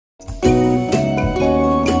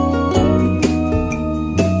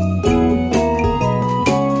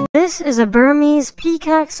This is a Burmese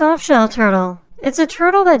peacock softshell turtle. It's a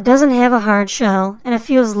turtle that doesn't have a hard shell, and it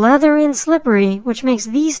feels leathery and slippery, which makes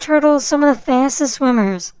these turtles some of the fastest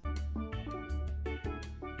swimmers.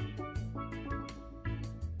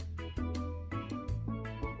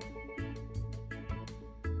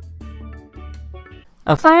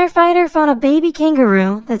 A firefighter found a baby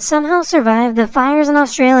kangaroo that somehow survived the fires in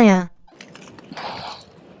Australia.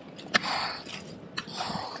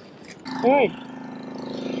 Hey!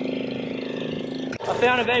 I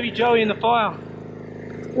found a baby Joey in the fire.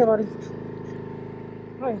 Here, buddy.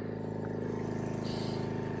 Hey.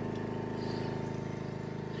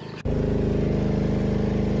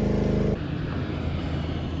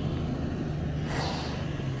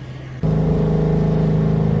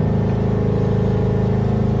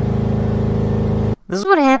 This is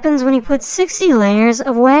what happens when you put 60 layers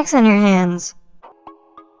of wax on your hands.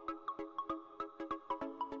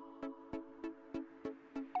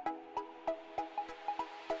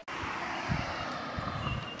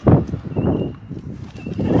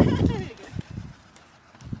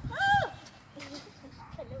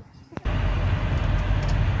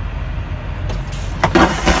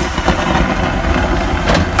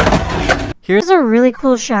 Here's a really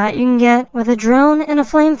cool shot you can get with a drone and a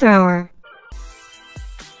flamethrower.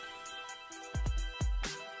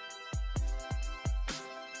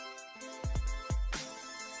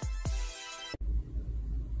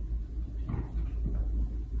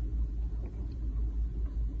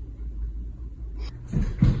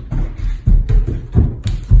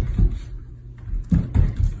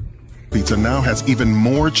 Pizza now has even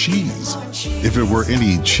more cheese. If it were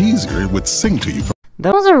any cheesier, it would sing to you.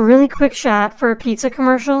 That was a really quick shot for a pizza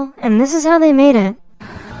commercial, and this is how they made it.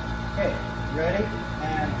 Okay, ready?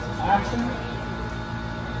 And action.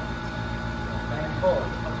 And forward.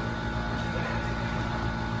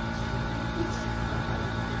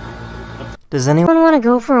 Does anyone want to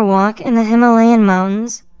go for a walk in the Himalayan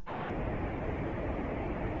mountains?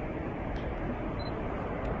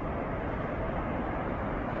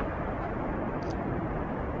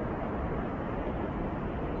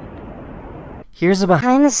 Here's a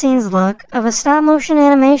behind-the-scenes look of a stop-motion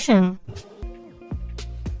animation.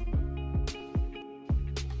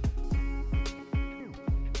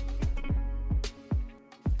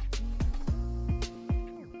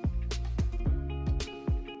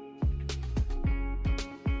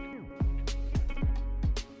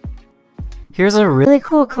 Here's a really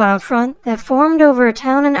cool cloud front that formed over a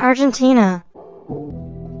town in Argentina.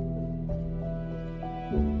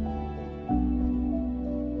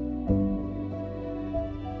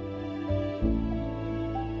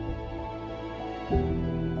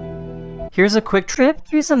 Here's a quick trip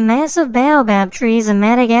through some massive baobab trees in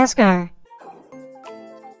Madagascar.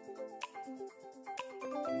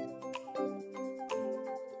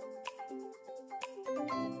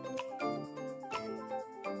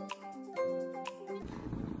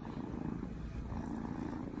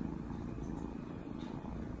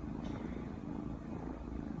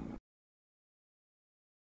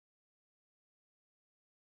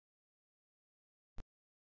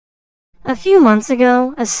 A few months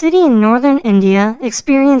ago, a city in northern India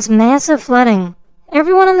experienced massive flooding.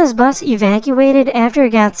 Everyone on this bus evacuated after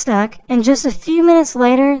it got stuck, and just a few minutes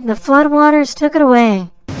later, the floodwaters took it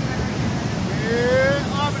away.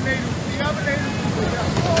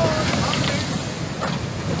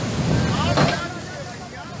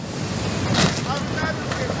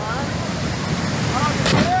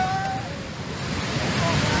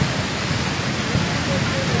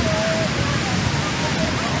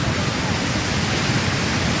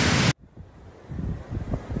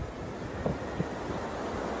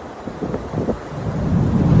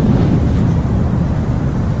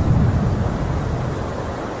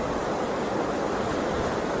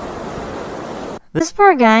 This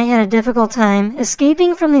poor guy had a difficult time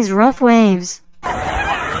escaping from these rough waves. Oh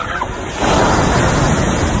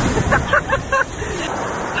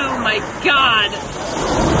my god!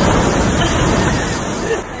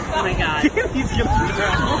 Oh my god. He's gonna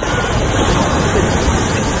drown.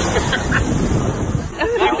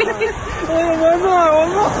 One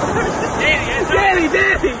more!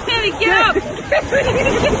 Danny, Get up!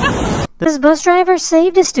 This bus driver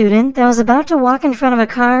saved a student that was about to walk in front of a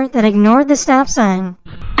car that ignored the stop sign.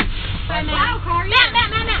 Matt!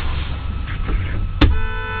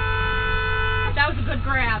 That was a good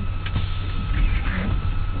grab.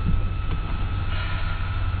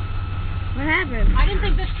 What happened? I didn't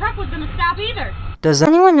think this truck was going to stop either. Does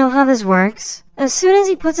anyone know how this works? As soon as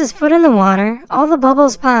he puts his foot in the water, all the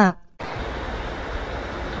bubbles pop.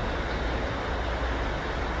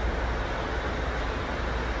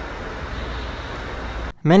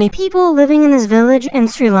 Many people living in this village in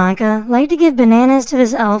Sri Lanka like to give bananas to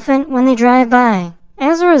this elephant when they drive by.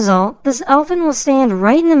 As a result, this elephant will stand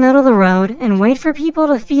right in the middle of the road and wait for people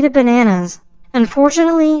to feed it bananas.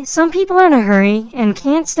 Unfortunately, some people are in a hurry and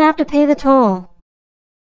can't stop to pay the toll.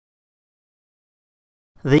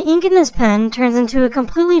 The ink in this pen turns into a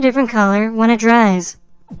completely different color when it dries.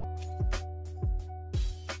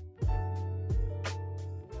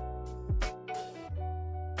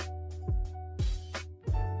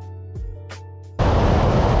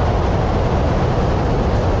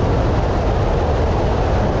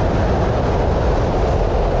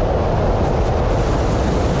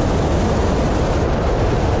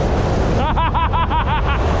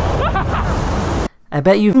 I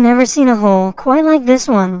bet you've never seen a hole quite like this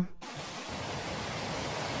one.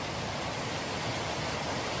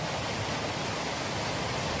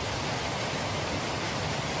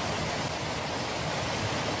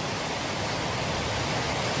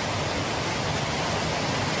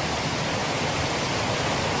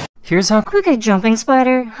 Here's how quick a jumping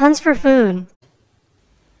spider hunts for food.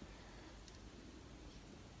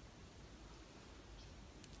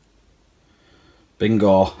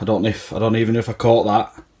 Bingo. I don't even know if I caught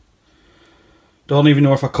that. Don't even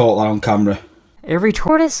know if I caught that on camera. Every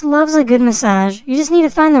tortoise loves a good massage. You just need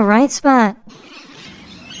to find the right spot.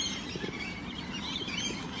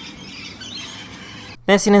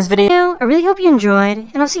 That's the end of this video. I really hope you enjoyed,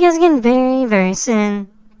 and I'll see you guys again very, very soon.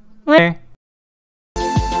 Later.